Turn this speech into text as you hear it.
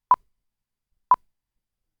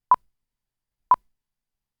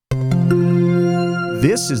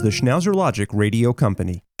This is the Schnauzer Logic Radio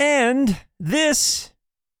Company. And this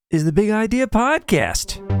is the Big Idea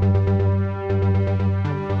Podcast.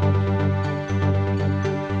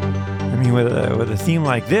 I mean, with a theme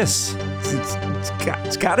like this,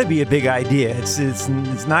 it's got to be a big idea. It's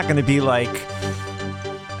not going to be like,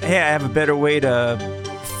 hey, I have a better way to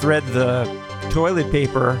thread the toilet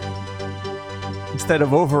paper. Instead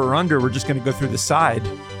of over or under, we're just going to go through the side.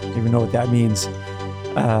 I don't even know what that means.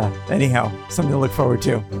 Anyhow, something to look forward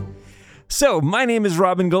to. So, my name is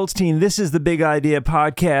Robin Goldstein. This is the Big Idea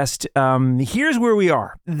Podcast. Here's where we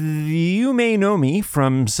are. You may know me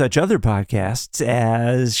from such other podcasts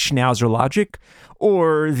as Schnauzer Logic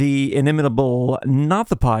or the inimitable Not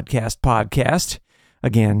the podcast.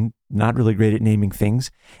 Again, not really great at naming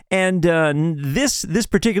things. And this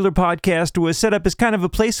particular podcast was set up as kind of a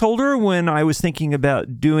placeholder when I was thinking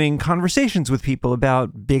about doing conversations with people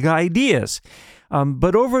about big ideas.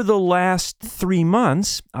 But over the last 3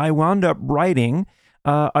 months, I wound up writing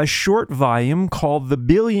a short volume called The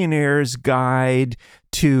Billionaire's Guide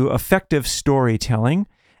to Effective Storytelling.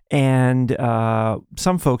 And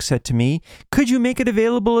some folks said to me, could you make it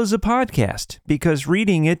available as a podcast? Because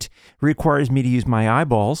reading it requires me to use my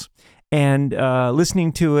eyeballs, and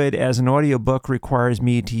listening to it as an audiobook requires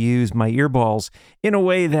me to use my earballs in a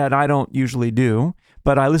way that I don't usually do.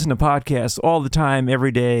 But I listen to podcasts all the time,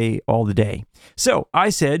 every day, all the day. So I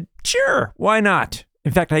said, sure, why not?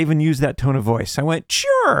 In fact, I even used that tone of voice. I went,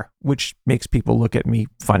 sure, which makes people look at me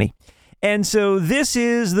funny. And so this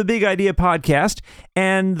is the Big Idea Podcast,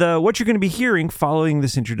 and what you're going to be hearing following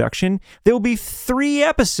this introduction, there will be 3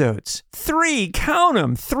 episodes. 3, count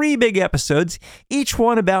them, 3 big episodes, each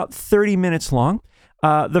one about 30 minutes long.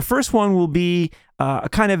 The first one will be a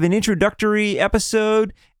kind of an introductory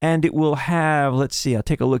episode, and it will have, let's see, I'll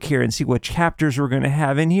take a look here and see what chapters we're going to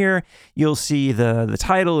have in here. You'll see the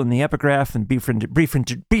title and the epigraph and brief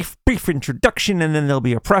introduction, and then there'll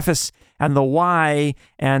be a preface and the why,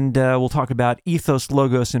 and we'll talk about ethos,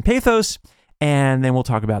 logos, and pathos, and then we'll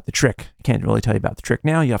talk about the trick. I can't really tell you about the trick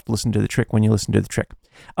now. You have to listen to the trick when you listen to the trick.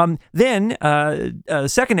 Then a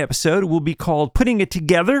second episode will be called Putting It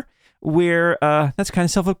Together, where that's kind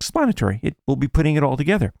of self-explanatory. It will be putting it all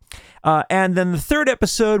together. And then the third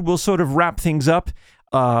episode will sort of wrap things up.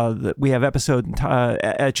 We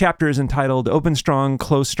have chapters entitled Open Strong,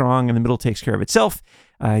 Close Strong, and the middle takes care of itself.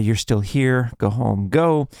 You're still here, go home,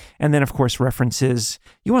 go. And then, of course, references.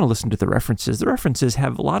 You want to listen to the references. The references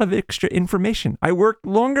have a lot of extra information. I worked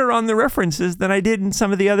longer on the references than I did in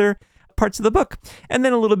some of the other parts of the book, and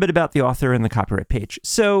then a little bit about the author and the copyright page.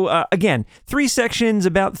 So again, 3 sections,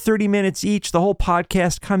 about 30 minutes each. The whole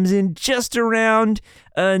podcast comes in just around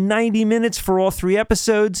 90 minutes for all 3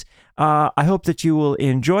 episodes. I hope that you will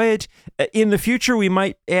enjoy it. In the future, we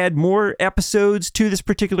might add more episodes to this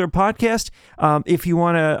particular podcast. If you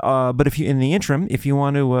want to, but in the interim, if you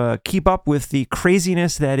want to keep up with the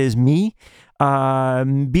craziness that is me,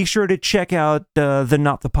 be sure to check out the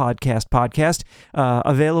Not the Podcast,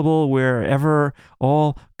 available wherever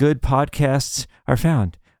all good podcasts are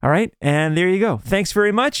found. All right, and there you go. Thanks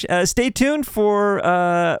very much. Stay tuned for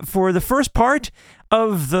the first part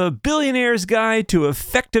of the Billionaire's Guide to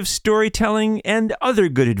Effective Storytelling and Other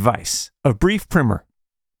Good Advice, a brief primer.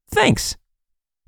 Thanks.